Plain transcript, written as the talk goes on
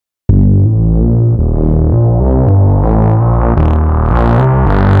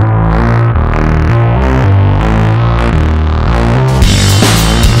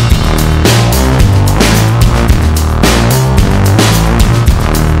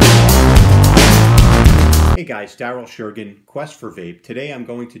guys, Daryl Shergan, Quest for Vape. Today I'm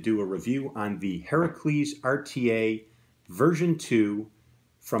going to do a review on the Herakles RTA version 2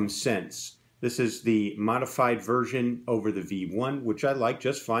 from Sense. This is the modified version over the V1, which I like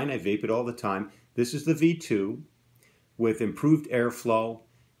just fine. I vape it all the time. This is the V2 with improved airflow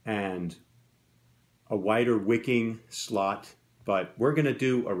and a wider wicking slot, but we're going to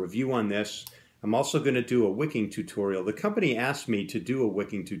do a review on this. I'm also going to do a wicking tutorial. The company asked me to do a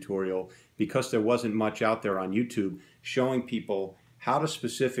wicking tutorial because there wasn't much out there on YouTube showing people how to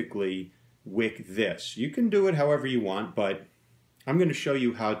specifically wick this. You can do it however you want, but I'm going to show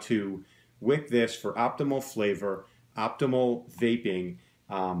you how to wick this for optimal flavor, optimal vaping.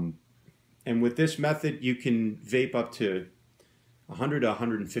 And with this method, you can vape up to 100 to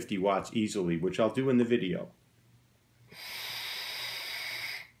 150 watts easily, which I'll do in the video.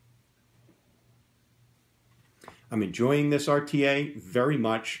 I'm enjoying this RTA very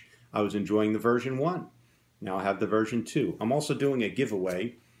much. I was enjoying the version 1. Now I have the version 2. I'm also doing a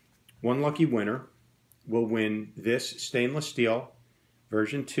giveaway. One lucky winner will win this stainless steel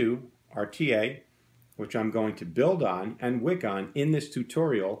version 2 RTA, which I'm going to build on and wick on in this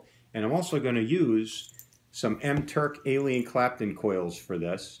tutorial. And I'm also going to use some M.Terk Alien Clapton coils for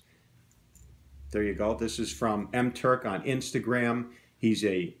this. There you go. This is from M.Terk on Instagram. He's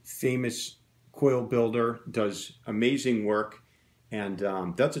a famous coil builder, does amazing work, and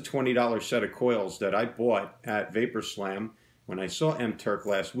that's a $20 set of coils that I bought at Vapor Slam when I saw M.Terk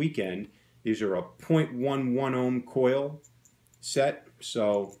last weekend. These are a 0.11 ohm coil set,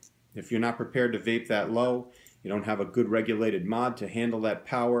 so if you're not prepared to vape that low, you don't have a good regulated mod to handle that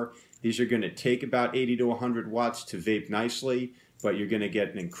power, these are going to take about 80 to 100 watts to vape nicely, but you're going to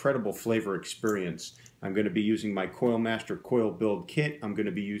get an incredible flavor experience. I'm going to be using my Coil Master coil build kit. I'm going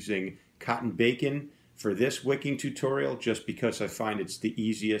to be using cotton bacon for this wicking tutorial just because I find it's the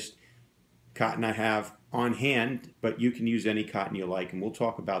easiest cotton I have on hand, but you can use any cotton you like, and we'll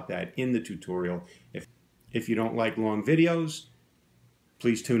talk about that in the tutorial. If you don't like long videos,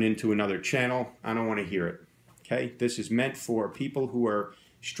 please tune into another channel. I don't want to hear it. Okay, this is meant for people who are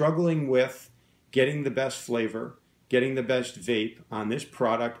struggling with getting the best flavor, getting the best vape on this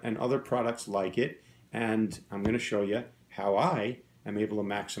product and other products like it, and I'm going to show you how I am able to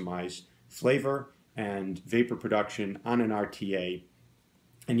maximize flavor and vapor production on an RTA,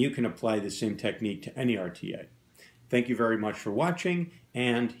 and you can apply the same technique to any RTA. Thank you very much for watching,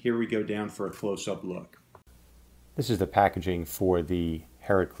 and here we go down for a close-up look. This is the packaging for the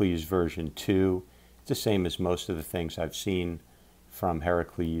Herakles version 2. It's the same as most of the things I've seen from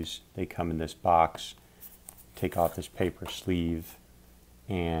Herakles. They come in this box. Take off this paper sleeve,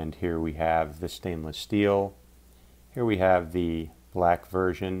 and here we have the stainless steel. Here we have the black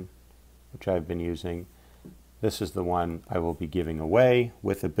version, which I've been using. This is the one I will be giving away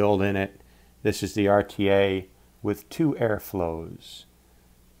with a build in it. This is the RTA with 2 airflows.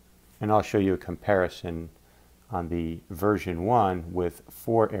 And I'll show you a comparison on the version 1 with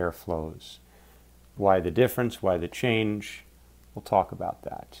 4 airflows. Why the difference, why the change, we'll talk about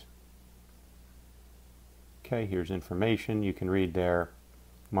that. Okay, here's information you can read there,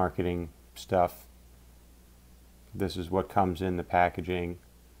 marketing stuff. This is what comes in the packaging.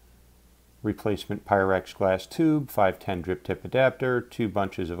 Replacement Pyrex glass tube, 510 drip tip adapter, 2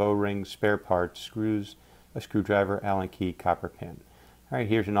 bunches of O-rings, spare parts, screws, a screwdriver, Allen key, copper pin. All right,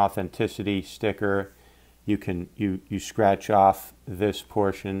 here's an authenticity sticker. You scratch off this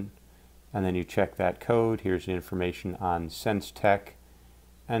portion and then you check that code. Here's the information on SenseTech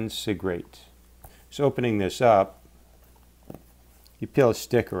and Cigrate. So opening this up, you peel a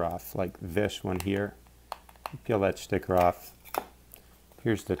sticker off like this one here. You peel that sticker off.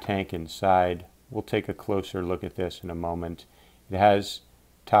 Here's the tank inside. We'll take a closer look at this in a moment. It has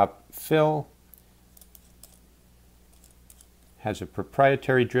top fill, has a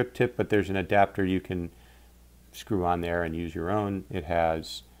proprietary drip tip, but there's an adapter you can screw on there and use your own. It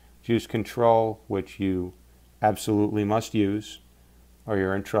has juice control, which you absolutely must use or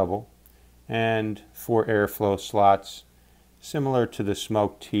you're in trouble, and 4 airflow slots similar to the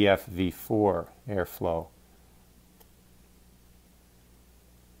Smoke TF-V4 airflow.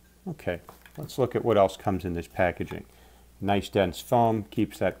 Okay, let's look at what else comes in this packaging. Nice dense foam,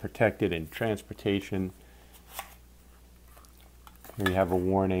 keeps that protected in transportation. Here you have a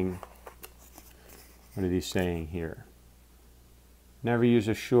warning. What are these saying here? Never use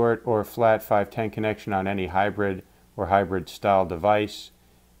a short or flat 510 connection on any hybrid or hybrid style device.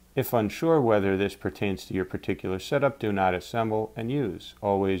 If unsure whether this pertains to your particular setup, do not assemble and use.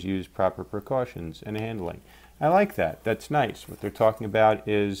 Always use proper precautions in handling. I like that. That's nice. What they're talking about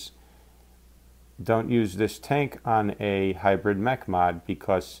is don't use this tank on a hybrid mech mod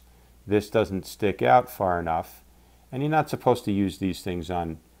because this doesn't stick out far enough, and you're not supposed to use these things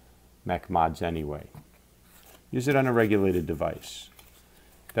on mech mods anyway. Use it on a regulated device.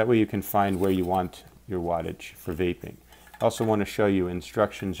 That way you can find where you want your wattage for vaping. I also want to show you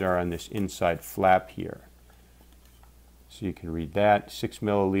instructions are on this inside flap here. So you can read that. 6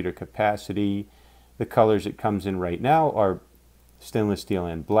 milliliter capacity. The colors it comes in right now are stainless steel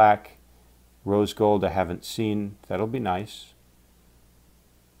and black. Rose gold I haven't seen. That'll be nice.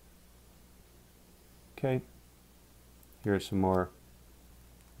 Okay. Here's some more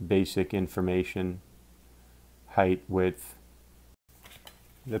basic information. Height, width.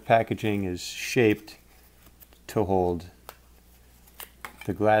 The packaging is shaped to hold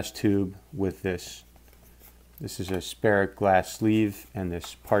the glass tube with this. This is a spare glass sleeve and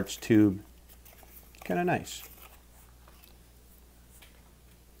this parts tube. Kind of nice.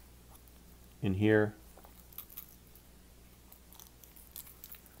 In here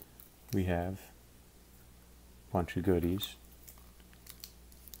we have a bunch of goodies.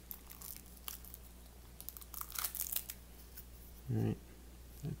 All right,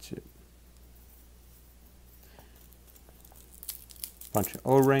 that's it. Bunch of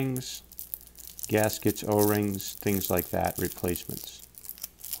O-rings, gaskets, O-rings, things like that, replacements.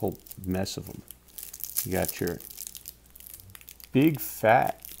 Whole mess of them. You got your big,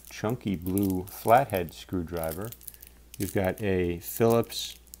 fat, chunky blue flathead screwdriver. You've got a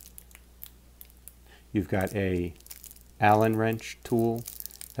Phillips. You've got a Allen wrench tool,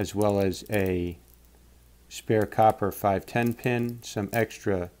 as well as a spare copper 510 pin, some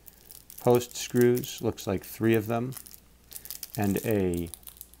extra post screws, looks like 3 of them, and a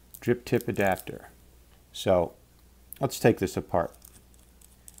drip tip adapter. So let's take this apart.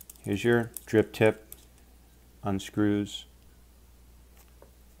 Here's your drip tip, unscrews.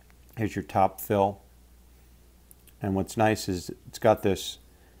 Here's your top fill. And what's nice is it's got this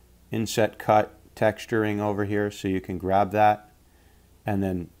inset cut texturing over here, so you can grab that. And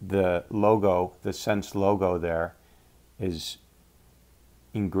then the logo, the Sense logo there, is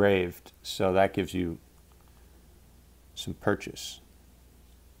engraved, so that gives you some purchase.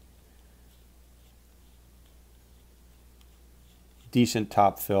 Decent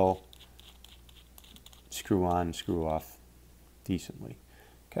top fill, screw on, screw off decently.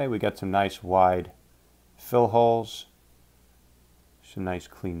 Okay, we got some nice wide fill holes, some nice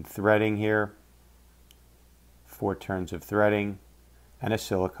clean threading here, 4 turns of threading, and a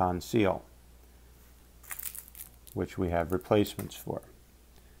silicone seal, which we have replacements for.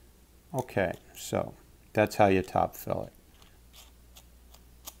 Okay, so that's how you top fill it.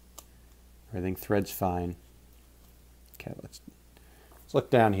 Everything threads fine. Okay, let's look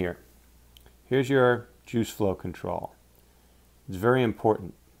down here. Here's your juice flow control. It's very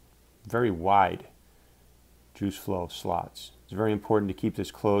important, very wide juice flow slots. It's very important to keep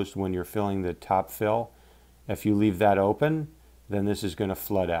this closed when you're filling the top fill. If you leave that open, then this is going to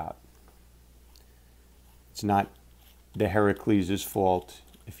flood out. It's not the Herakles' fault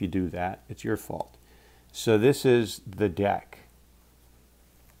if you do that. It's your fault. So this is the deck.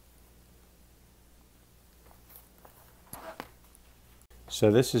 So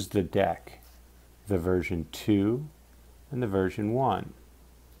this is the deck, the version 2 and the version 1.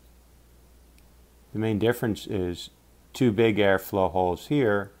 The main difference is 2 big airflow holes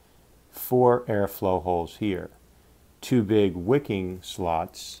here, 4 airflow holes here. 2 big wicking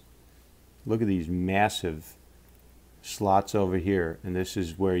slots. Look at these massive slots over here, and this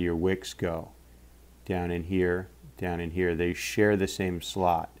is where your wicks go. Down in here, down in here. They share the same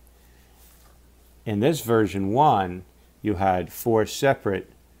slot. In this version 1, you had 4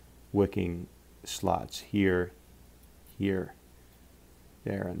 separate wicking slots. Here, here,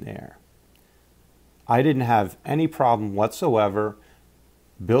 there, and there. I didn't have any problem whatsoever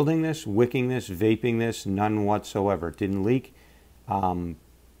building this, wicking this, vaping this, none whatsoever. It didn't leak. I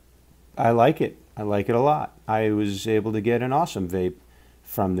like it. I like it a lot. I was able to get an awesome vape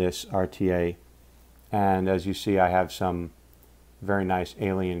from this RTA. And as you see, I have some very nice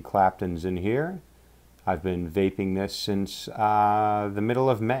alien Claptons in here. I've been vaping this since the middle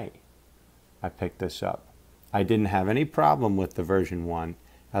of May. I picked this up. I didn't have any problem with the version 1.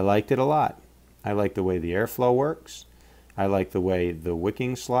 I liked it a lot. I like the way the airflow works. I like the way the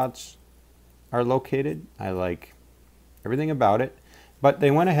wicking slots are located. I like everything about it. But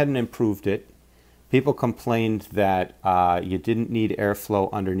they went ahead and improved it. People complained that you didn't need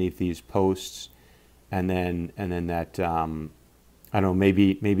airflow underneath these posts, and then that I don't know,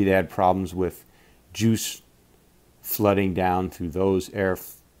 maybe they had problems with juice flooding down through those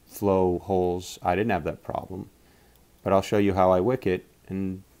airflow holes. I didn't have that problem, but I'll show you how I wick it,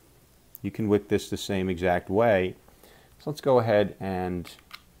 and you can wick this the same exact way. So let's go ahead and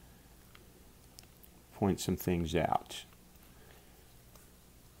point some things out.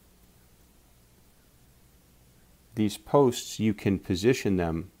 These posts, you can position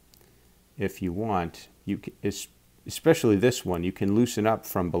them if you want. You can, especially this one, you can loosen up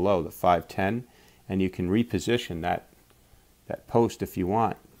from below the 510, and you can reposition that post if you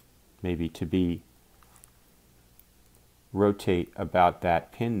want, maybe to be rotate about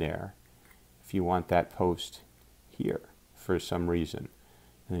that pin there if you want that post here for some reason.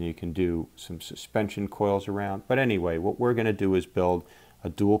 And then you can do some suspension coils around. But anyway, what we're going to do is build a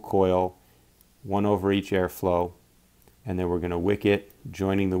dual coil, one over each airflow, and then we're going to wick it,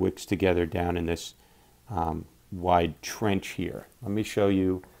 joining the wicks together down in this wide trench here. Let me show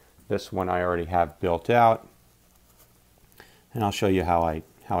you this one I already have built out, and I'll show you how I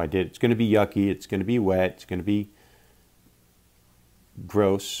did. It's going to be yucky, it's going to be wet, it's going to be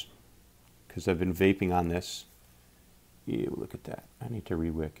gross because I've been vaping on this. Ew, look at that. I need to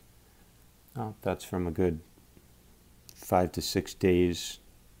re-wick. Oh, that's from a good 5 to 6 days.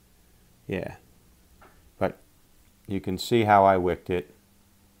 Yeah. But you can see how I wicked it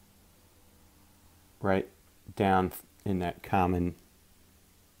right down in that common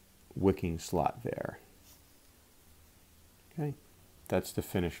wicking slot there. Okay. That's the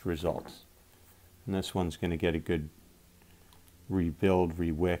finished results. And this one's going to get a good rebuild,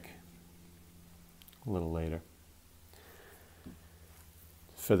 re-wick a little later.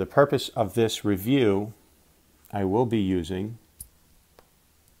 For the purpose of this review, I will be using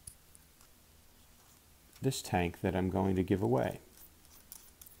this tank that I'm going to give away.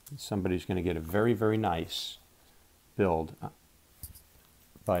 Somebody's going to get a very, very nice build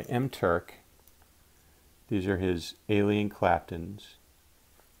by M.Terk. These are his alien Claptons.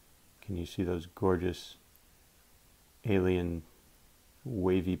 Can you see those gorgeous alien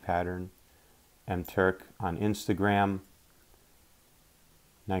wavy pattern? M.Terk on Instagram.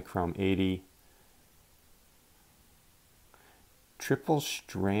 Nichrome 80. Triple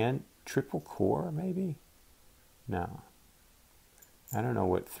strand, triple core maybe? No. I don't know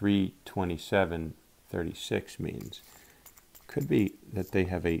what 32736 means. Could be that they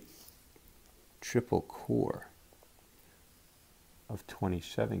have a triple core of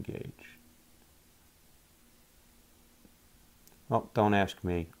 27 gauge. Well, don't ask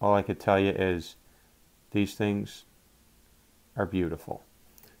me. All I could tell you is these things are beautiful.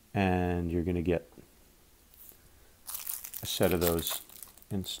 And you're going to get a set of those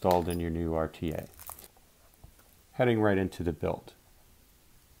installed in your new RTA. Heading right into the build.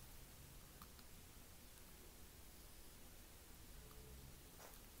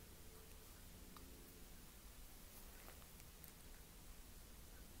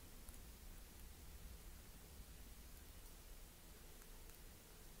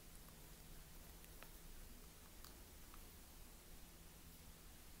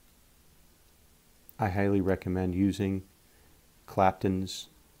 I highly recommend using Claptons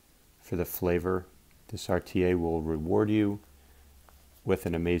for the flavor. This RTA will reward you with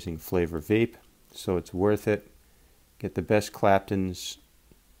an amazing flavor vape, so it's worth it. Get the best Claptons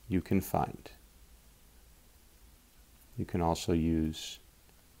you can find. You can also use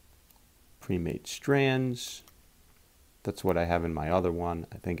pre-made strands. That's what I have in my other one.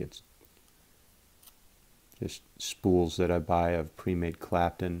 I think it's just spools that I buy of pre-made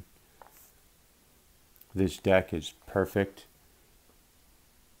Clapton. This deck is perfect.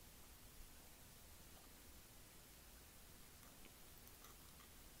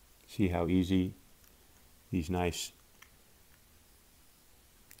 See how easy these nice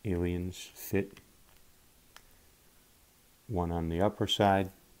aliens fit. One on the upper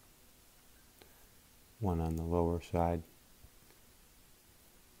side, one on the lower side.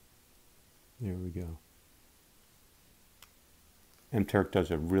 There we go. M.Terk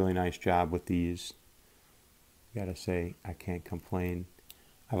does a really nice job with these. Gotta say, I can't complain.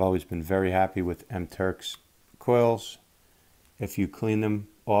 I've always been very happy with M.Terk's coils. If you clean them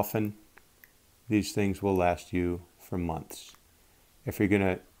often, these things will last you for months. If you're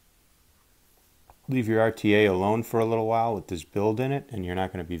gonna leave your RTA alone for a little while with this build in it, and you're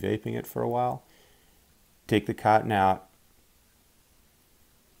not gonna be vaping it for a while, take the cotton out,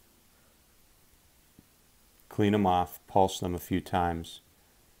 clean them off, pulse them a few times.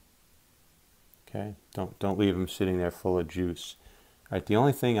 Okay, don't leave them sitting there full of juice. All right, the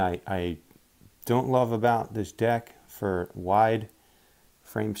only thing I don't love about this deck for wide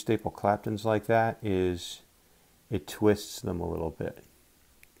frame staple Claptons like that is it twists them a little bit.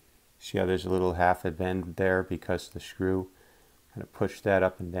 See how there's a little half a bend there because the screw kind of pushed that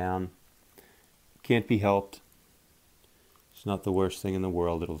up and down. Can't be helped. It's not the worst thing in the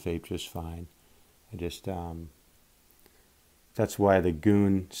world. It'll vape just fine. I just that's why the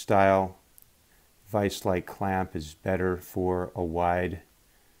Goon style vice-like clamp is better for a wide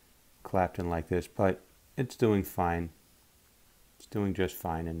Clapton like this, but it's doing fine. It's doing just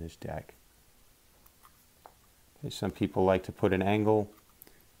fine in this deck. Okay, some people like to put an angle.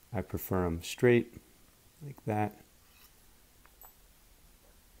 I prefer them straight, like that.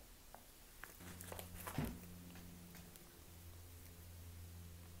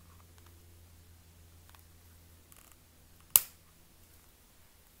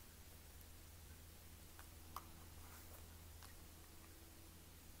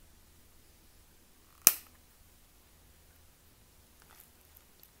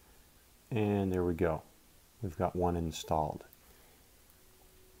 And there we go. We've got one installed.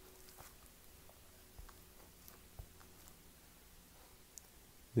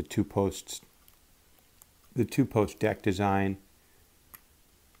 The two-post deck design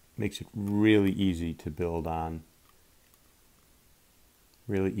makes it really easy to build on.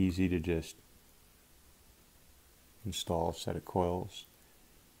 Really easy to just install a set of coils.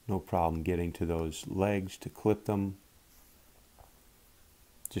 No problem getting to those legs to clip them.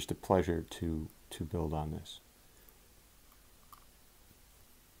 Just a pleasure to build on this.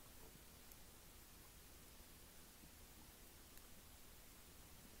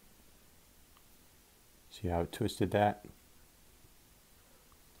 See how it twisted that?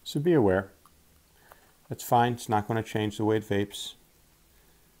 So be aware. That's fine. It's not going to change the way it vapes.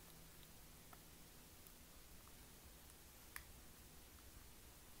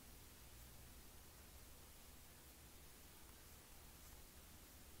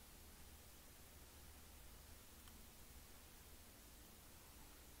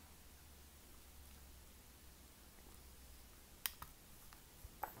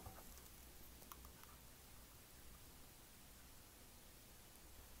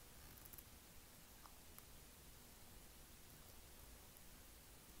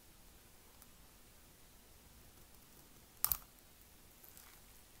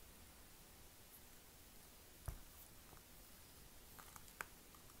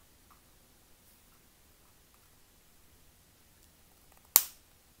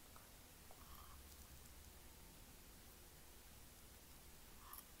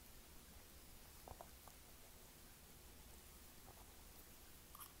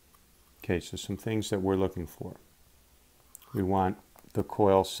 Okay, so some things that we're looking for. We want the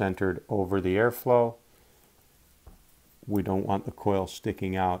coil centered over the airflow. We don't want the coil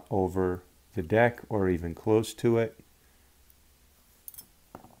sticking out over the deck or even close to it.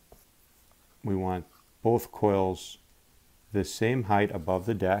 We want both coils the same height above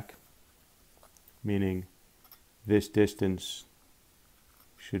the deck, meaning this distance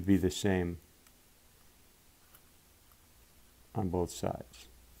should be the same on both sides.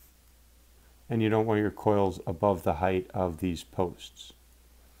 And you don't want your coils above the height of these posts.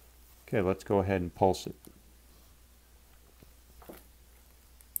 Okay, let's go ahead and pulse it.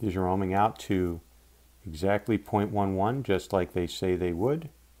 These are ohming out to exactly 0.11, just like they say they would.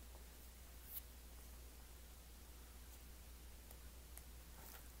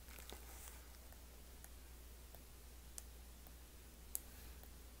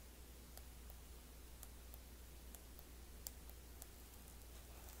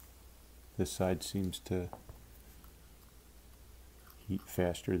 This side seems to heat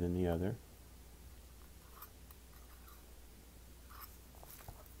faster than the other.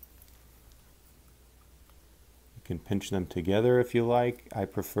 You can pinch them together if you like. I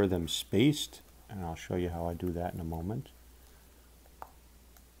prefer them spaced, and I'll show you how I do that in a moment.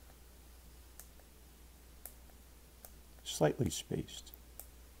 Slightly spaced.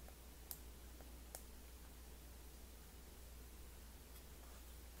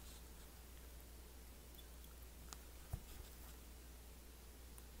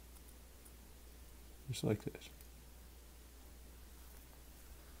 Just like this.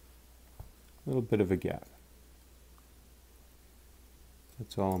 A little bit of a gap.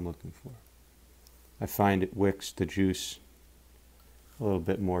 That's all I'm looking for. I find it wicks the juice a little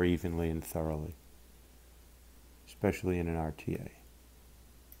bit more evenly and thoroughly, especially in an RTA,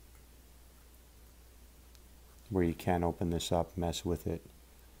 where you can open this up, mess with it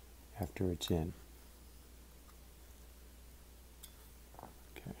after it's in.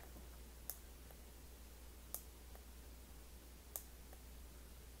 Okay.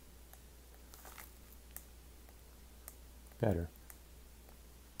 Better.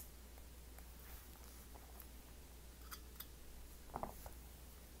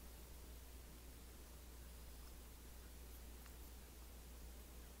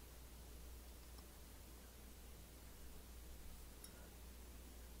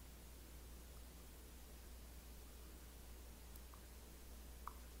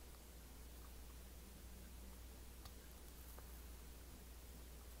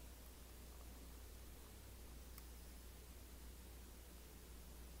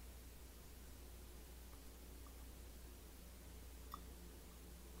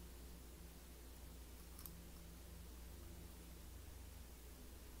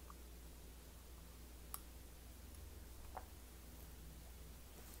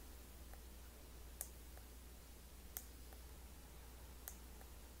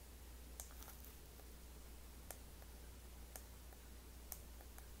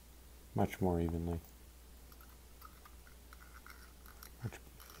 much more evenly.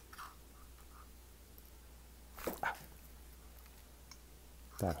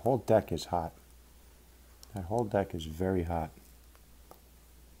 That whole deck is hot. That whole deck is very hot.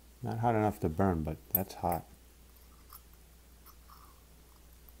 Not hot enough to burn, but that's hot.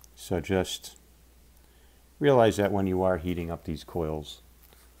 So just realize that when you are heating up these coils,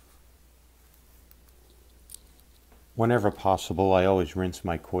 whenever possible, I always rinse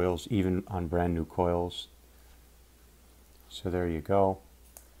my coils, even on brand new coils. So there you go.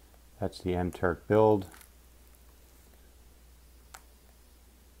 That's the M.Terk build.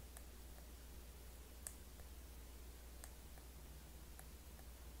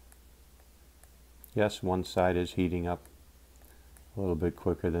 Yes, one side is heating up a little bit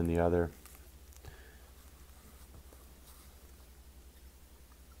quicker than the other.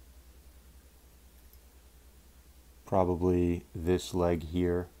 Probably this leg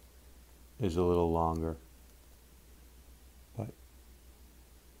here is a little longer, but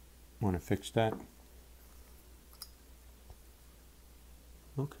want to fix that?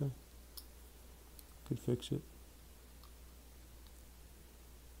 Okay, could fix it.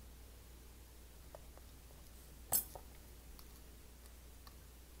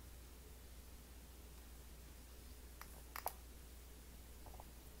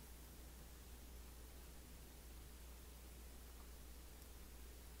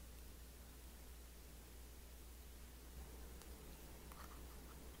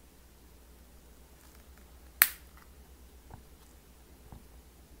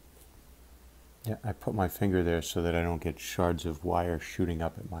 Yeah, I put my finger there so that I don't get shards of wire shooting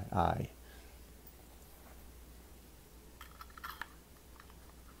up at my eye.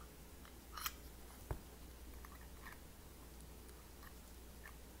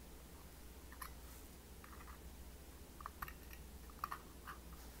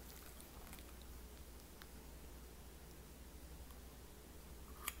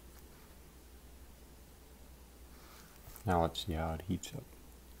 Now let's see how it heats up.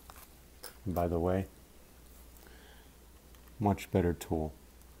 And by the way, much better tool.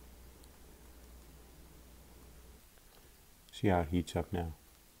 See how it heats up now.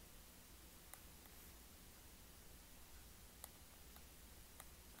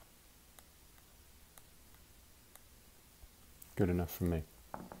 Good enough for me.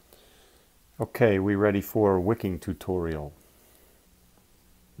 Okay, we ready for a wicking tutorial.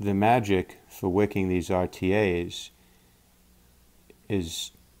 The magic for wicking these RTAs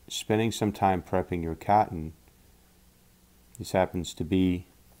is spending some time prepping your cotton. This happens to be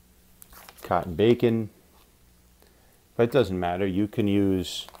cotton bacon, but it doesn't matter. You can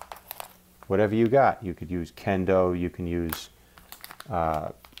use whatever you got. You could use kendo, you can use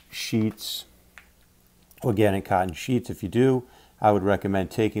sheets, organic cotton sheets. If you do, I would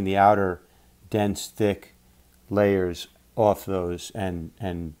recommend taking the outer dense, thick layers off those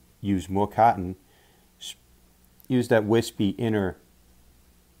and use more cotton. Use that wispy inner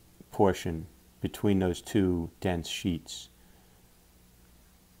portion between those two dense sheets.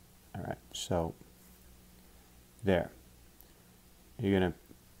 All right, so there. You're going to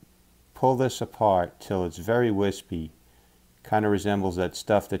pull this apart till it's very wispy. Kind of resembles that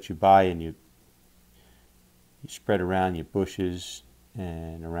stuff that you buy and you spread around your bushes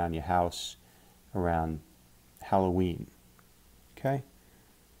and around your house around Halloween. Okay?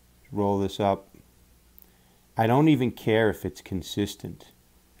 Roll this up. I don't even care if it's consistent.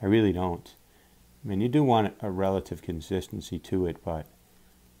 I really don't. I mean, you do want a relative consistency to it, but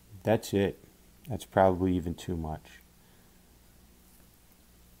that's it. That's probably even too much.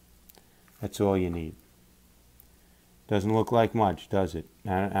 That's all you need. Doesn't look like much, does it?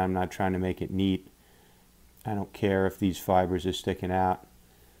 I'm not trying to make it neat. I don't care if these fibers are sticking out.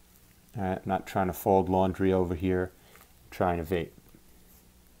 I'm not trying to fold laundry over here. I'm trying to vape.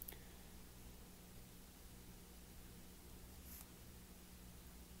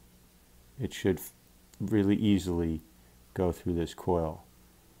 It should really easily go through this coil.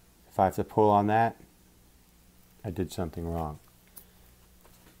 If I have to pull on that, I did something wrong.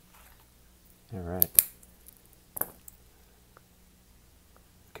 All right.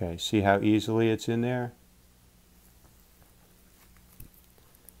 Okay, see how easily it's in there?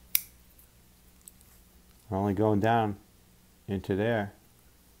 We're only going down into there.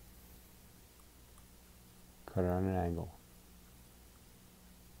 Cut it on an angle.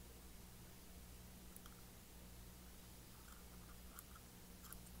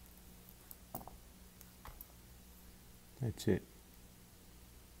 That's it.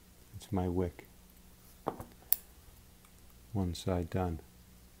 That's my wick. One side done.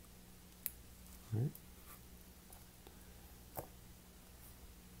 Right.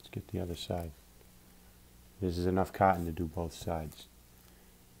 Let's get the other side. This is enough cotton to do both sides.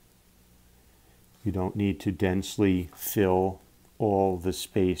 You don't need to densely fill all the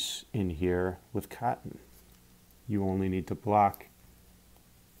space in here with cotton. You only need to block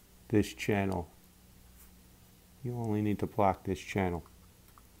this channel. You only need to block this channel.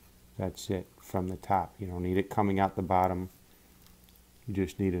 That's it, from the top. You don't need it coming out the bottom. You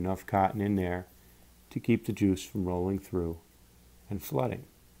just need enough cotton in there to keep the juice from rolling through and flooding.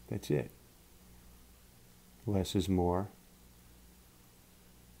 That's it. Less is more.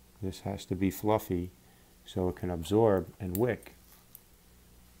 This has to be fluffy so it can absorb and wick.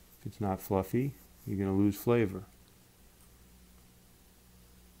 If it's not fluffy, you're going to lose flavor.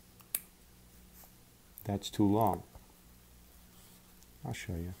 That's too long. I'll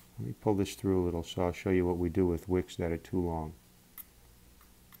show you. Let me pull this through a little so I'll show you what we do with wicks that are too long.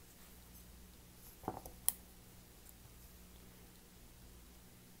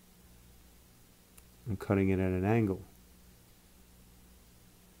 I'm cutting it at an angle.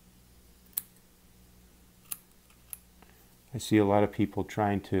 I see a lot of people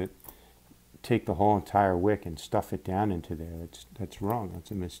trying to take the whole entire wick and stuff it down into there. That's wrong.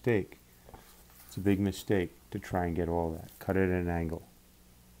 That's a mistake. It's a big mistake to try and get all that. Cut it at an angle.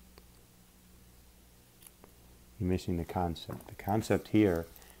 You're missing the concept. The concept here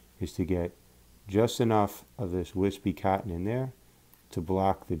is to get just enough of this wispy cotton in there to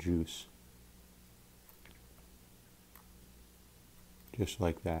block the juice. Just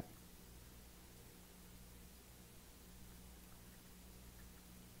like that.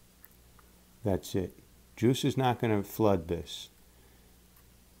 That's it. Juice is not going to flood this.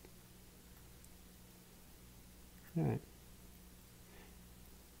 All right.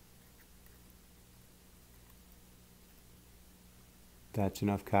 That's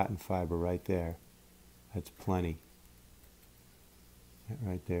enough cotton fiber right there. That's plenty. That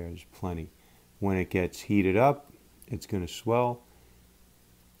right there is plenty. When it gets heated up, it's going to swell.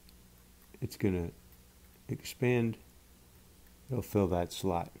 It's going to expand. It'll fill that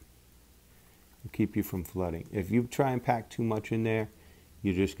slot. It'll keep you from flooding. If you try and pack too much in there,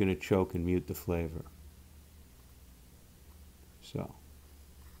 you're just going to choke and mute the flavor. So,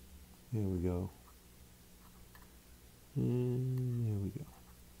 there we go. And there we go.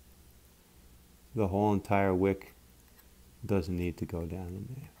 The whole entire wick doesn't need to go down in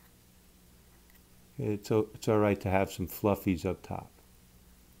there. It's all right to have some fluffies up top.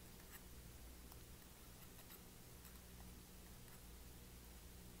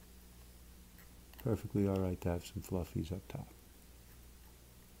 Perfectly all right to have some fluffies up top.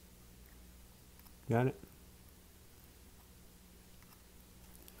 Got it?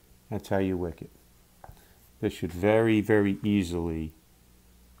 That's how you wick it. This should very, very easily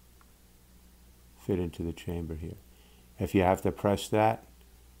fit into the chamber here. If you have to press that,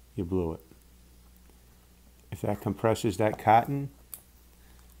 you blew it. If that compresses that cotton,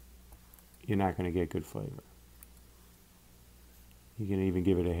 you're not going to get good flavor. You can even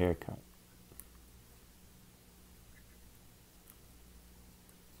give it a haircut.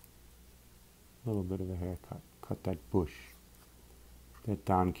 A little bit of a haircut. Cut that bush. That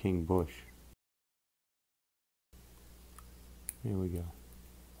Don King bush. Here we go.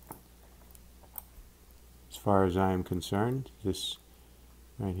 As far as I am concerned, this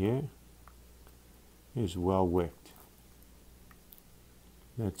right here is well wicked.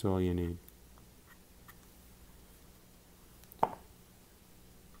 That's all you need.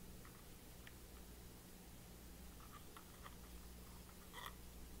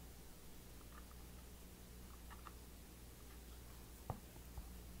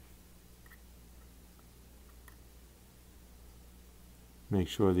 Make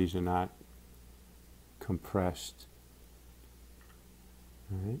sure these are not compressed.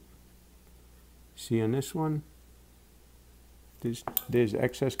 All right. See on this one, there's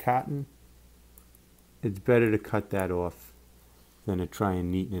excess cotton. It's better to cut that off than to try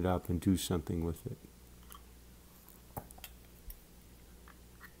and neaten it up and do something with it.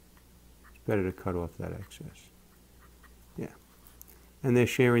 It's better to cut off that excess. Yeah. And they're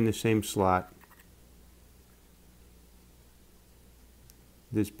sharing the same slot.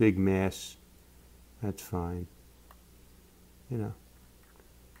 This big mass, that's fine. You know,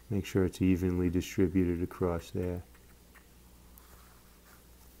 make sure it's evenly distributed across there.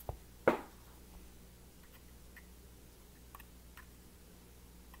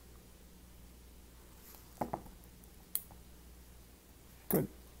 Good.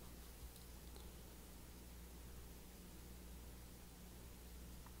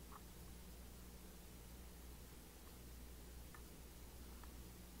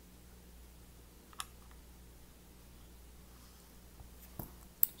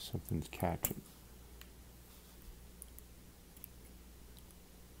 Something's catching.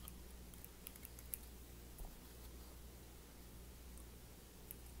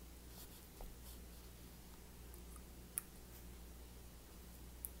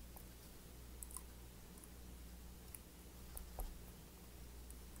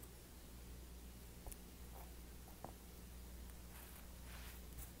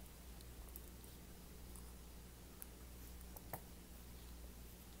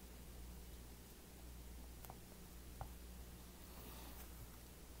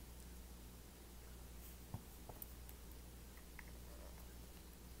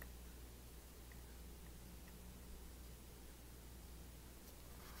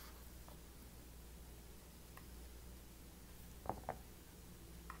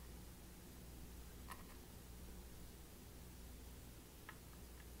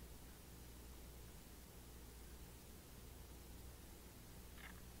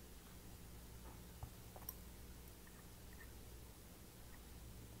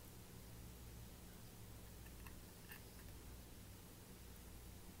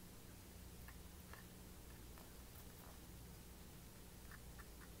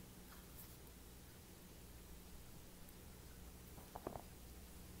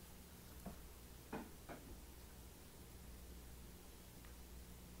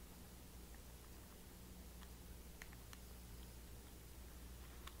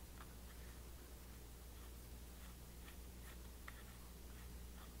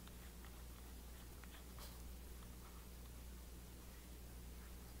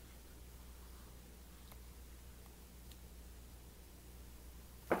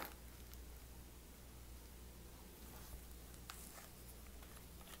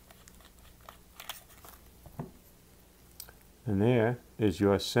 And there is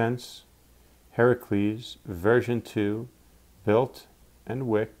your Sense Herakles version 2, built and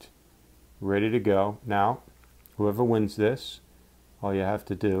wicked, ready to go. Now, whoever wins this, all you have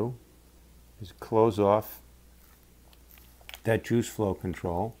to do is close off that juice flow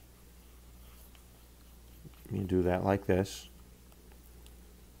control. You do that like this.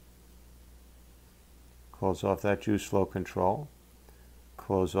 Close off that juice flow control.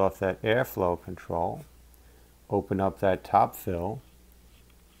 Close off that airflow control. Open up that top fill.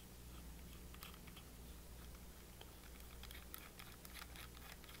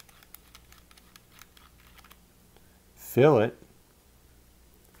 Fill it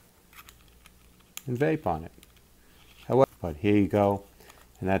and vape on it. However, but here you go,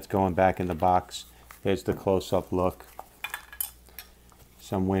 and that's going back in the box. There's the close-up look.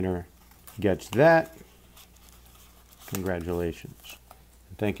 Some winner gets that. Congratulations.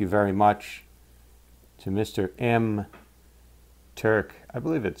 And thank you very much to Mr. M.Terk. I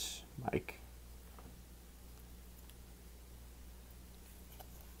believe it's Mike.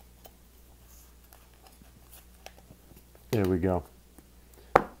 There we go.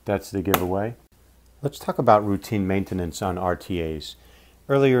 That's the giveaway. Let's talk about routine maintenance on RTAs.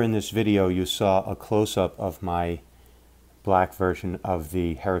 Earlier in this video you saw a close-up of my black version of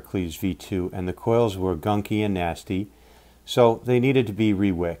the Herakles V2, and the coils were gunky and nasty, so they needed to be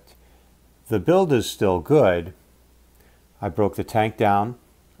re-wicked. The build is still good. I broke the tank down,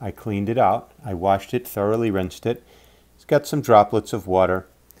 I cleaned it out, I washed it, thoroughly rinsed it. It's got some droplets of water.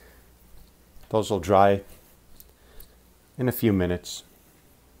 Those will dry in a few minutes.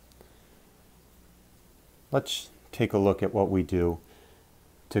 Let's take a look at what we do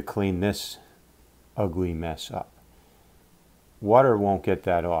to clean this ugly mess up. Water won't get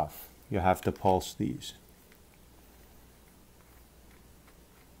that off. You have to pulse these.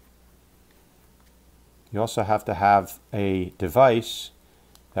 You also have to have a device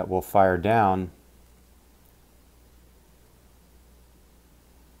that will fire down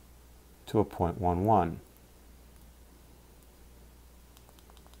to a 0.11.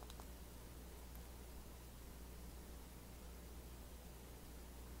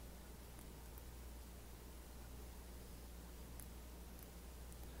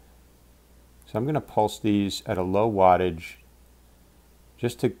 So I'm going to pulse these at a low wattage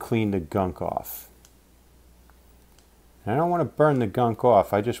just to clean the gunk off. And I don't want to burn the gunk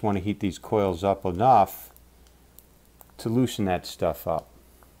off, I just want to heat these coils up enough to loosen that stuff up.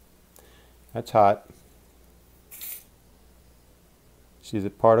 That's hot. See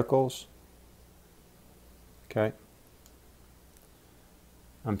the particles? Okay.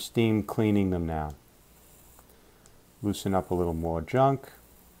 I'm steam cleaning them now. Loosen up a little more junk.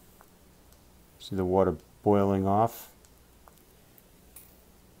 See the water boiling off?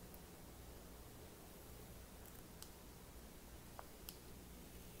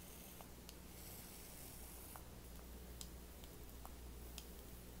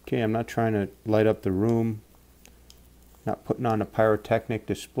 Okay, I'm not trying to light up the room, not putting on a pyrotechnic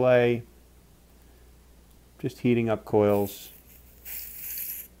display, just heating up coils.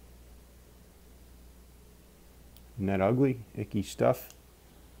 Isn't that ugly, icky stuff?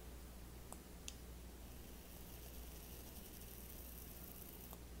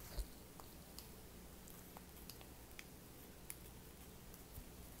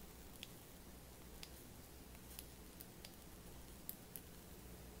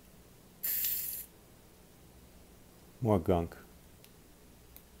 More gunk.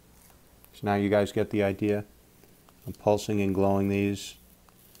 So now you guys get the idea. I'm pulsing and glowing these.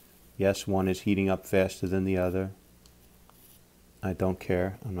 Yes, one is heating up faster than the other. I don't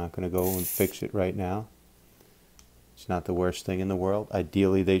care. I'm not going to go and fix it right now. It's not the worst thing in the world.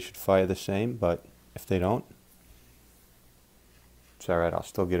 Ideally, they should fire the same, but if they don't, it's all right. I'll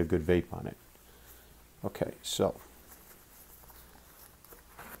still get a good vape on it. Okay, so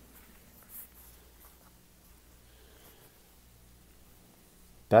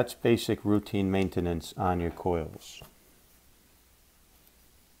that's basic routine maintenance on your coils.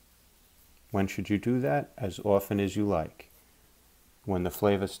 When should you do that? As often as you like. When the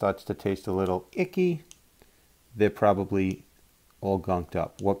flavor starts to taste a little icky, they're probably all gunked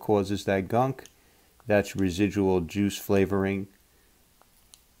up. What causes that gunk? That's residual juice flavoring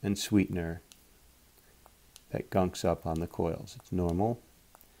and sweetener that gunks up on the coils. It's normal.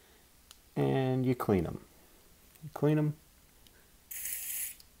 And you clean them. You clean them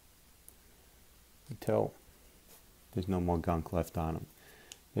until there's no more gunk left on them.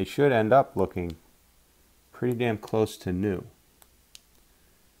 They should end up looking pretty damn close to new.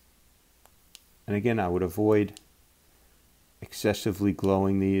 And again, I would avoid excessively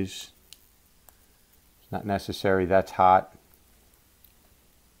glowing these. It's not necessary. That's hot.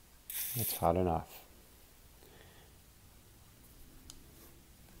 That's hot enough.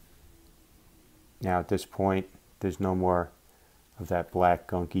 Now at this point, there's no more of that black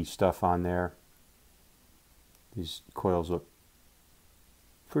gunky stuff on there. These coils look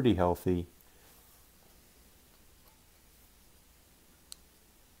pretty healthy.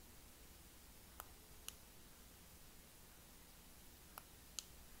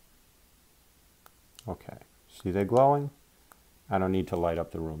 Okay, see they're glowing? I don't need to light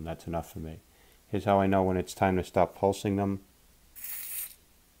up the room, that's enough for me. Here's how I know when it's time to stop pulsing them.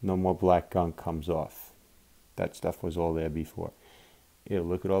 No more black gunk comes off. That stuff was all there before. Ew,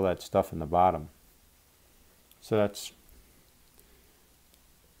 look at all that stuff in the bottom. So that's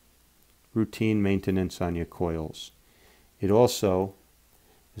routine maintenance on your coils. It also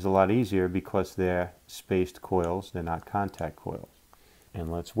is a lot easier because they're spaced coils, they're not contact coils.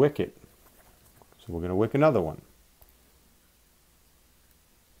 And let's wick it. So we're going to wick another one.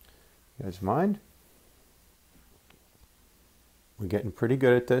 You guys mind? We're getting pretty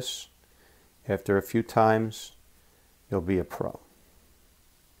good at this. After a few times, you'll be a pro.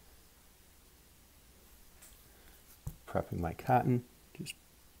 Prepping my cotton, just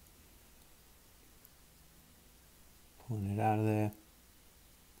pulling it out of there.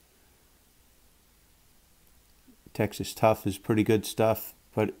 Texas Tough is pretty good stuff,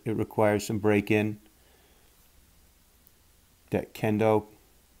 but it requires some break-in. That Kendo,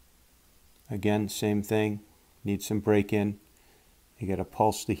 again, same thing, needs some break-in. You got to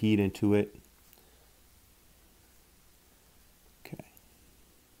pulse the heat into it. Okay.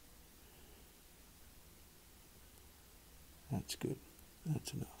 That's good.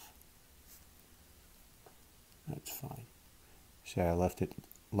 That's enough. That's fine. See, I left it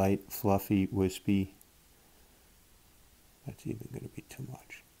light, fluffy, wispy. That's even going to be too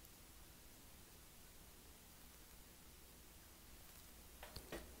much.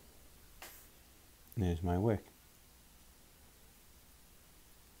 There's my wick.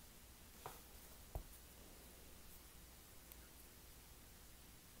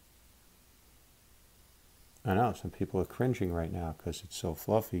 I know, some people are cringing right now because it's so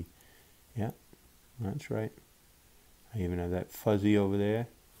fluffy. Yeah, that's right. I even have that fuzzy over there.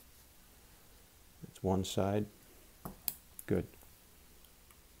 That's one side. Good.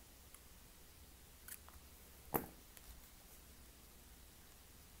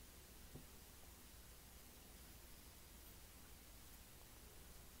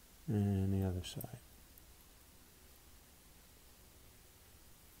 And the other side.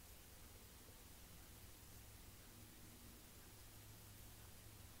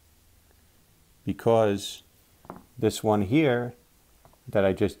 Because this one here that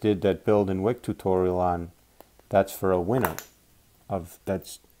I just did that build and wick tutorial on, that's for a winner of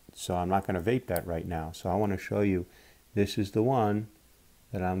that's, so I'm not going to vape that right now. So I want to show you this is the one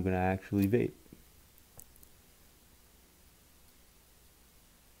that I'm going to actually vape.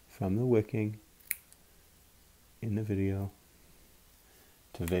 from the wicking in the video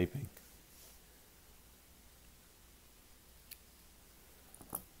to vaping.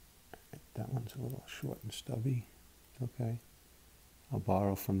 That one's a little short and stubby. It's okay. I'll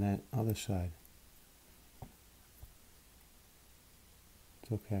borrow from that other side.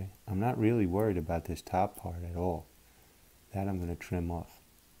 It's okay. I'm not really worried about this top part at all. That I'm going to trim off.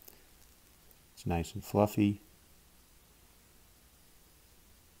 It's nice and fluffy.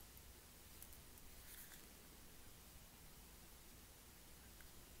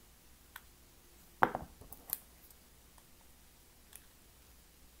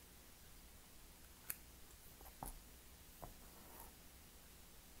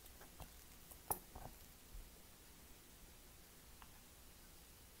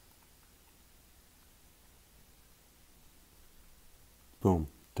 Boom,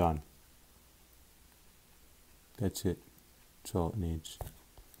 done. That's it. That's all it needs.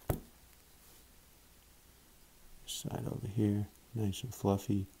 Side over here, nice and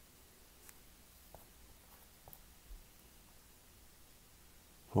fluffy.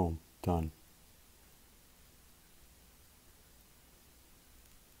 Boom, done.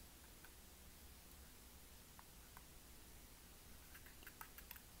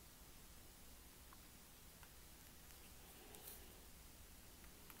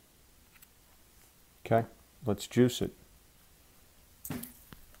 Okay, let's juice it.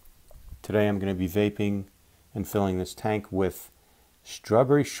 Today I'm going to be vaping and filling this tank with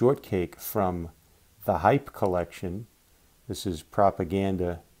strawberry shortcake from the Hype collection. This is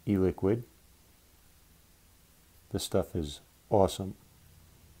Propaganda e-liquid. This stuff is awesome.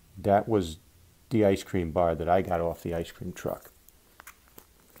 That was the ice cream bar that I got off the ice cream truck.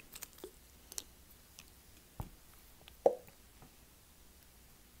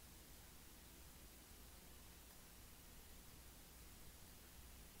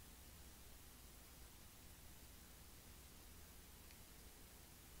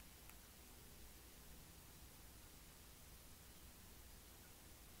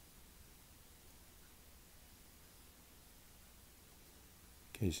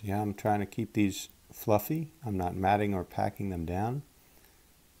 Okay, see how I'm trying to keep these fluffy? I'm not matting or packing them down.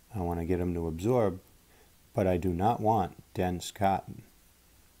 I want to get them to absorb, but I do not want dense cotton.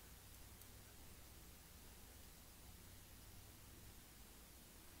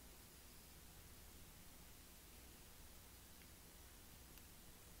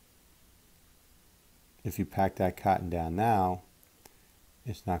 If you pack that cotton down now,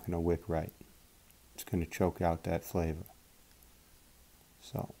 it's not going to wick right. It's going to choke out that flavor.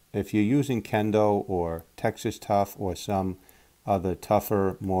 So if you're using Kendo or Texas Tough or some other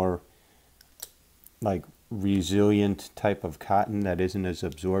tougher, more like resilient type of cotton that isn't as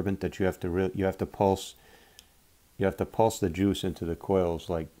absorbent, that you have to pulse the juice into the coils,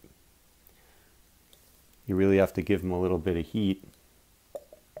 like you really have to give them a little bit of heat.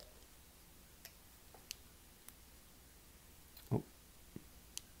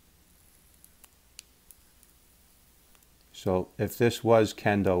 So if this was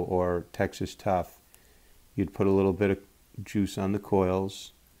Kendo or Texas Tough, you'd put a little bit of juice on the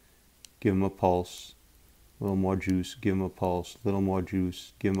coils, give them a pulse, a little more juice, give them a pulse, a little more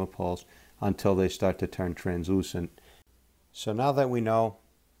juice, give them a pulse, until they start to turn translucent. So now that we know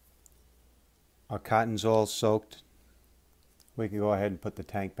our cotton's all soaked, we can go ahead and put the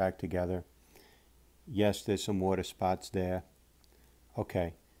tank back together. Yes, there's some water spots there.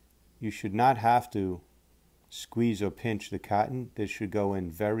 Okay, you should not have to squeeze or pinch the cotton. This should go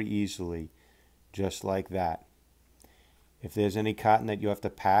in very easily, just like that. If there's any cotton that you have to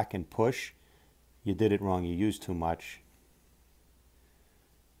pack and push, you did it wrong. You used too much.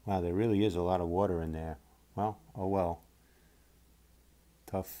 Wow, there really is a lot of water in there. Well, oh well.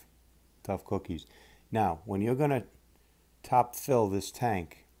 Tough cookies. Now, when you're going to top fill this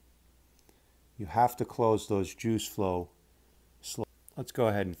tank, you have to close those juice flow slow. Let's go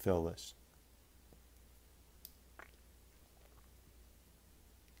ahead and fill this.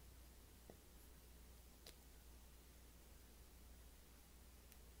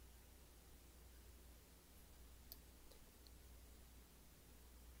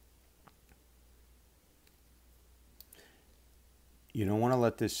 You don't want to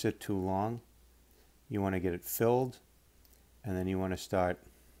let this sit too long. You want to get it filled, and then you want to start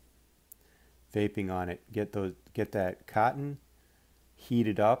vaping on it. Get that cotton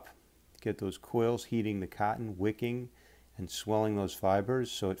heated up. Get those coils heating the cotton, wicking and swelling those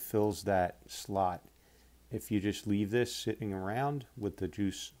fibers so it fills that slot. If you just leave this sitting around with the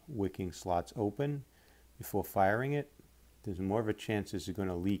juice wicking slots open before firing it, there's more of a chance this is going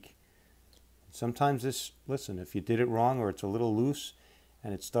to leak. Sometimes this, listen, if you did it wrong or it's a little loose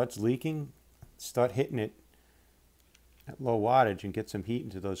and it starts leaking, start hitting it at low wattage and get some heat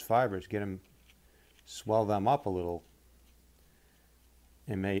into those fibers, get them, swell them up a little.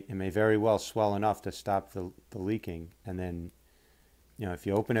 It may very well swell enough to stop the leaking, and then, you know, if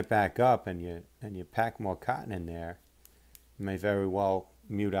you open it back up and you pack more cotton in there, you may very well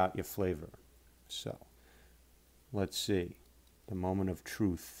mute out your flavor. So let's see, the moment of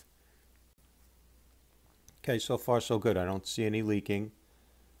truth. Okay, so far so good. I don't see any leaking.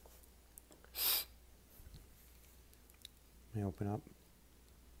 Let me open up.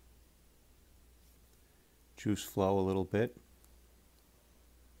 Juice flow a little bit.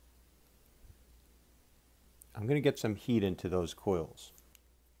 I'm going to get some heat into those coils.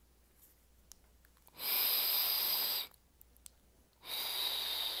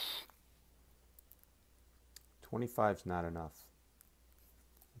 "25's not enough.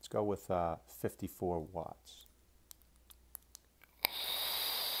 Let's go with 54 watts.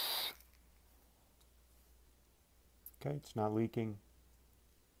 Okay, it's not leaking.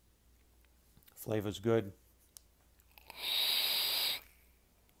 Flavor's good.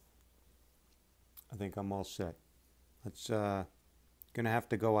 I think I'm all set. Let's gonna have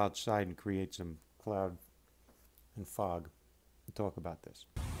to go outside and create some cloud and fog and talk about this.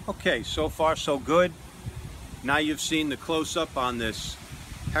 Okay, so far so good. Now you've seen the close-up on this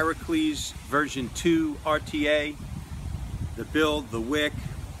Herakles version 2 RTA, the build, the wick.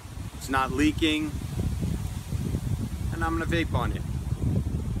 It's not leaking, and I'm gonna vape on it.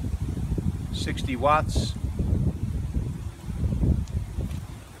 60 watts.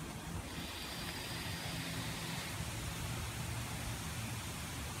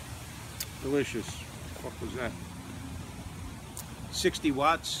 Delicious. What was that? 60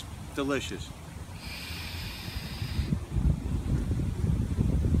 watts, delicious.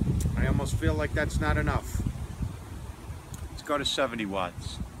 I almost feel like that's not enough. Let's go to 70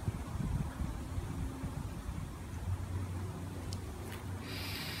 watts.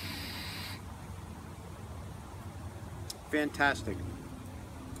 Fantastic.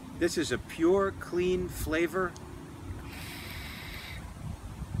 This is a pure, clean flavor.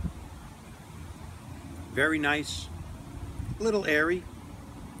 Very nice. A little airy.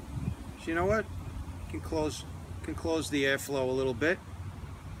 So you know what? Can close the airflow a little bit.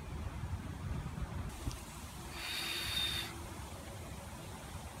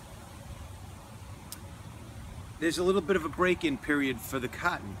 There's a little bit of a break-in period for the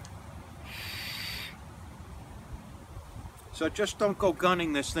cotton. So just don't go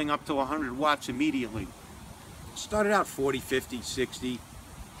gunning this thing up to 100 watts immediately. Start it out 40, 50, 60.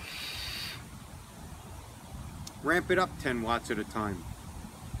 Ramp it up 10 watts at a time.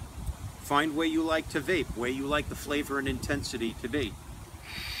 Find where you like to vape, where you like the flavor and intensity to be.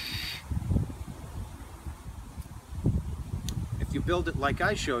 If you build it like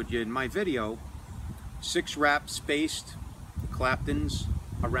I showed you in my video, 6 wrap spaced Claptons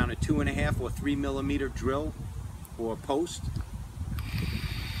around a 2.5 or 3 millimeter drill or post.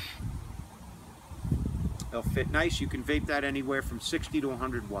 They'll fit nice. You can vape that anywhere from 60 to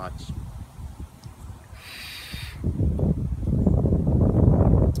 100 watts.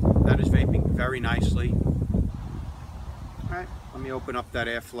 That is vaping very nicely. All right, let me open up that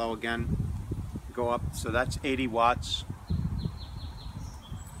airflow again. Go up, so that's 80 watts.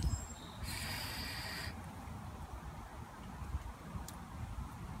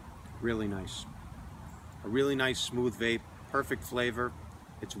 Really nice. A really nice smooth vape, perfect flavor.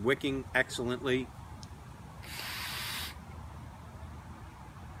 It's wicking excellently.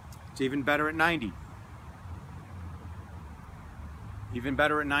 It's even better at 90. Even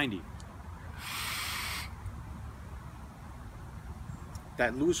better at 90.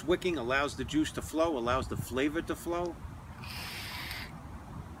 That loose wicking allows the juice to flow, allows the flavor to flow.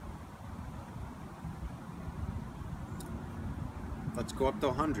 Let's go up to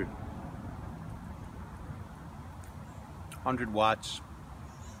 100. 100 watts,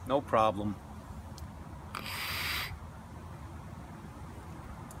 no problem.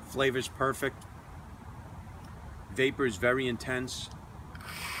 Flavor's perfect. Vapor is very intense.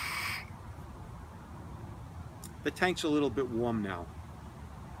 The tank's a little bit warm now.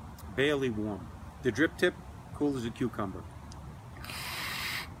 Barely warm. The drip tip, cool as a cucumber.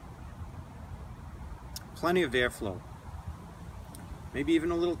 Plenty of airflow. Maybe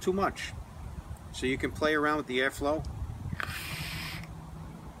even a little too much. So you can play around with the airflow.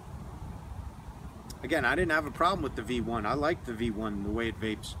 Again, I didn't have a problem with the V1. I like the V1, the way it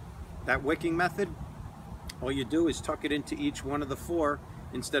vapes. That wicking method, all you do is tuck it into each one of the 4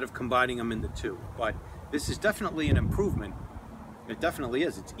 instead of combining them into 2. But this is definitely an improvement. It definitely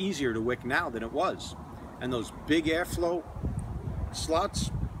is. It's easier to wick now than it was. And those big airflow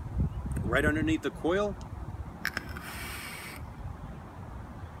slots right underneath the coil.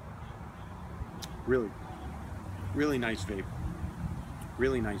 Really, really nice vape.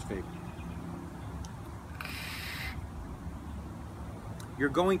 Really nice vape. You're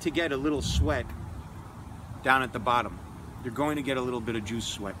going to get a little sweat down at the bottom. You're going to get a little bit of juice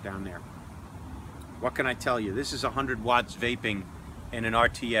sweat down there. What can I tell you? This is 100 watts vaping in an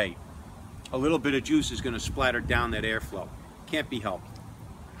RTA. A little bit of juice is going to splatter down that airflow. Can't be helped.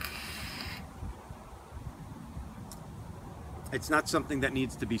 It's not something that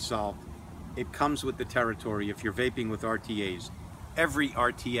needs to be solved. It comes with the territory if you're vaping with RTAs. Every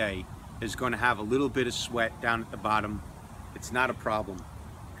RTA is going to have a little bit of sweat down at the bottom. It's not a problem.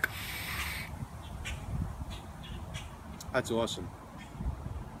 That's awesome.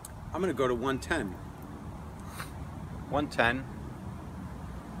 I'm going to go to 110. 110.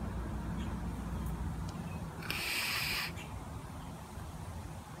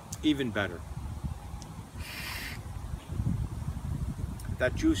 Even better.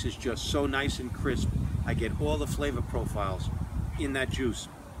 That juice is just so nice and crisp. I get all the flavor profiles in that juice.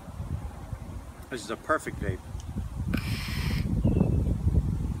 This is a perfect vape.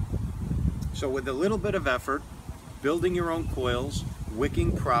 So with a little bit of effort, building your own coils,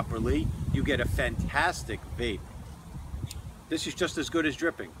 wicking properly, you get a fantastic vape. This is just as good as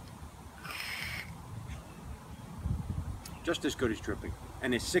dripping. Just as good as dripping.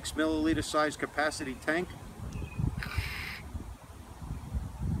 And a 6 milliliter size capacity tank.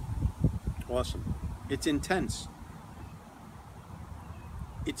 Awesome. It's intense.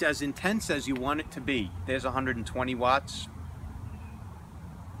 It's as intense as you want it to be. There's 120 watts.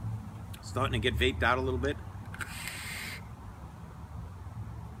 Starting to get vaped out a little bit.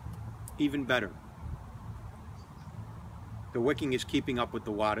 Even better. The wicking is keeping up with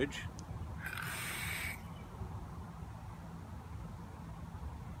the wattage.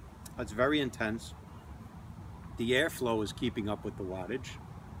 That's very intense. The airflow is keeping up with the wattage.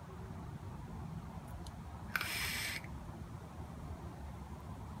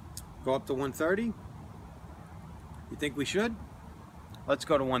 Go up to 130? You think we should? Let's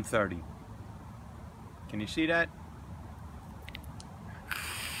go to 130. Can you see that?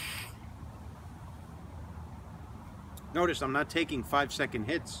 Notice I'm not taking 5-second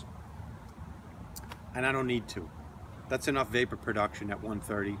hits, and I don't need to. That's enough vapor production at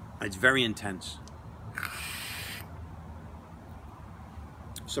 130. It's very intense.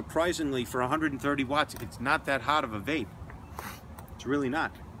 Surprisingly, for 130 watts, it's not that hot of a vape. It's really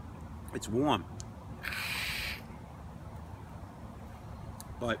not. It's warm.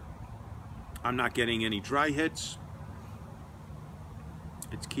 But I'm not getting any dry hits.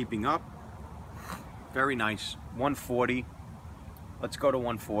 It's keeping up. Very nice. 140. Let's go to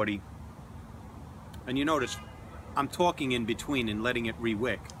 140. And you notice I'm talking in between and letting it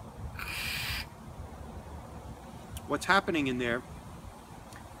re-wick. What's happening in there,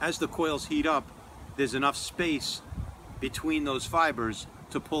 as the coils heat up, there's enough space between those fibers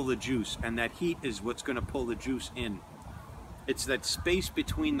to pull the juice, and that heat is what's going to pull the juice in. It's that space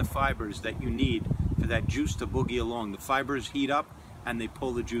between the fibers that you need for that juice to boogie along. The fibers heat up and they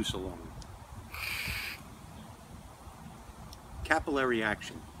pull the juice along. Capillary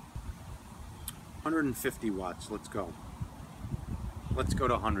action. 150 watts. Let's go. Let's go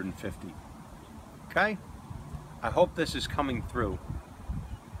to 150. Okay? I hope this is coming through.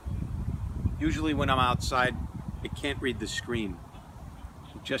 Usually when I'm outside, it can't read the screen.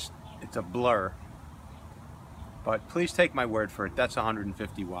 It's a blur. But please take my word for it. That's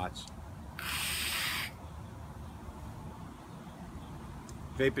 150 watts.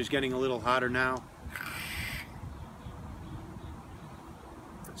 Vapor's getting a little hotter now.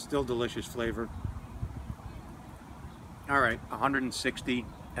 Still delicious flavor. All right, 160,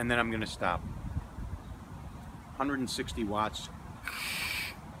 and then I'm going to stop. 160 watts.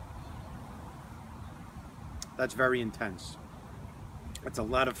 That's very intense. That's a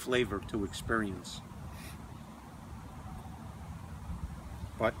lot of flavor to experience.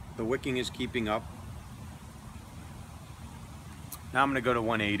 But the wicking is keeping up. Now I'm going to go to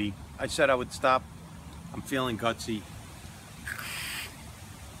 180. I said I would stop. I'm feeling gutsy.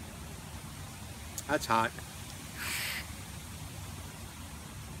 That's hot.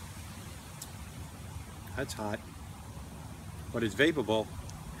 That's hot. But it's vapable.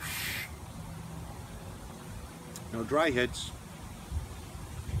 No dry hits.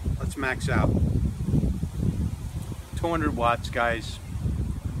 Let's max out. 200 watts, guys.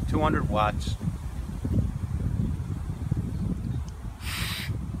 200 watts.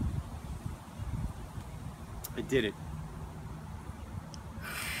 I did it.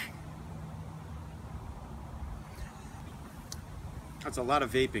 That's a lot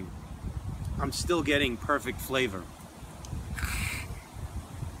of vaping. I'm still getting perfect flavor.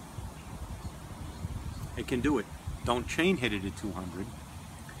 It can do it. Don't chain hit it at 200.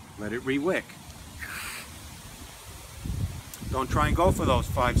 Let it re-wick. Don't try and go for those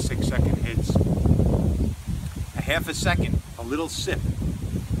 5-6 second hits. A half a second, a little sip.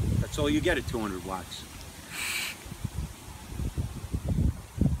 That's all you get at 200 watts.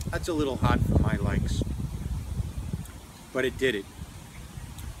 That's a little hot for my likes, but it did it.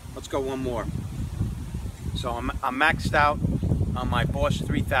 Let's go one more. So I'm maxed out on my Boss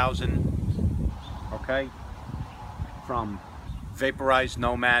 3000, okay, from Vaporized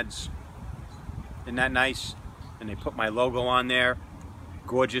Nomads. Isn't that nice? And they put my logo on there.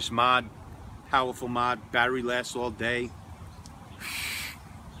 Gorgeous mod, powerful mod, battery lasts all day.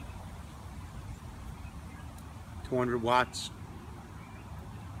 200 watts.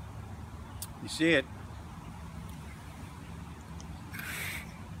 You see it?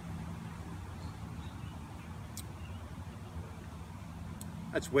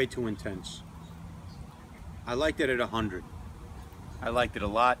 That's way too intense. I liked it at 100. I liked it a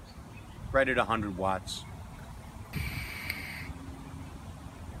lot. Right at 100 watts.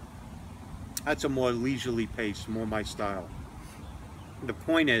 That's a more leisurely pace, more my style. The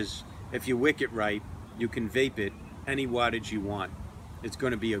point is, if you wick it right, you can vape it any wattage you want. It's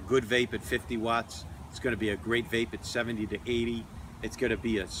going to be a good vape at 50 watts. It's going to be a great vape at 70 to 80. It's going to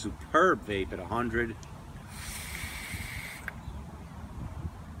be a superb vape at 100.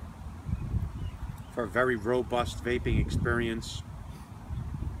 For a very robust vaping experience.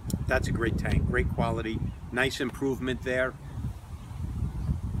 That's a great tank, great quality, nice improvement there.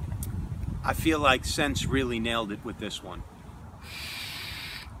 I feel like Sense really nailed it with this one.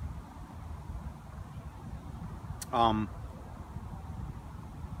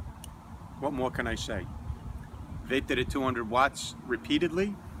 What more can I say? Vaped it at 200 watts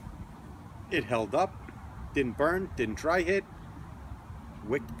repeatedly. It held up, didn't burn, didn't dry hit,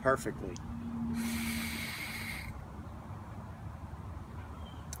 wicked perfectly.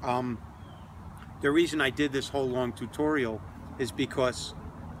 The reason I did this whole long tutorial is because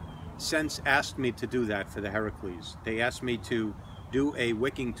Sense asked me to do that for the Herakles. They asked me to do a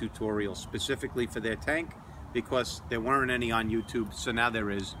wicking tutorial specifically for their tank because there weren't any on YouTube, so now there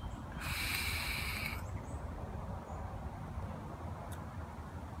is.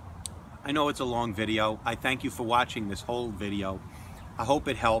 I know it's a long video. I thank you for watching this whole video. I hope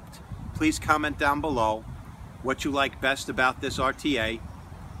it helped. Please comment down below what you like best about this RTA.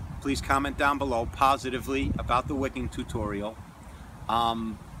 Please comment down below positively about the wicking tutorial.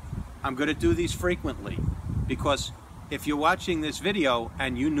 I'm going to do these frequently because if you're watching this video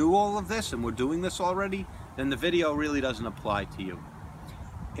and you knew all of this and we're doing this already, then the video really doesn't apply to you.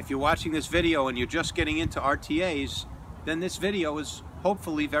 If you're watching this video and you're just getting into RTAs, then this video is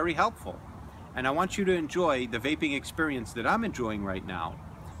hopefully very helpful. And I want you to enjoy the vaping experience that I'm enjoying right now.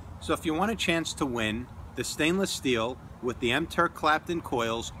 So if you want a chance to win the stainless steel with the M.Terk Clapton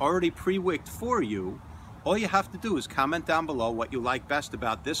coils already pre-wicked for you, all you have to do is comment down below what you like best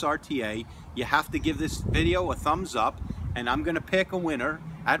about this RTA. You have to give this video a thumbs up, and I'm going to pick a winner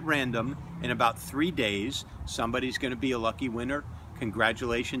at random in about 3 days. Somebody's going to be a lucky winner.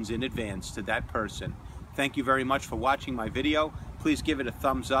 Congratulations in advance to that person. Thank you very much for watching my video. Please give it a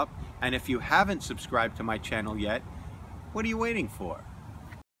thumbs up, and if you haven't subscribed to my channel yet, what are you waiting for?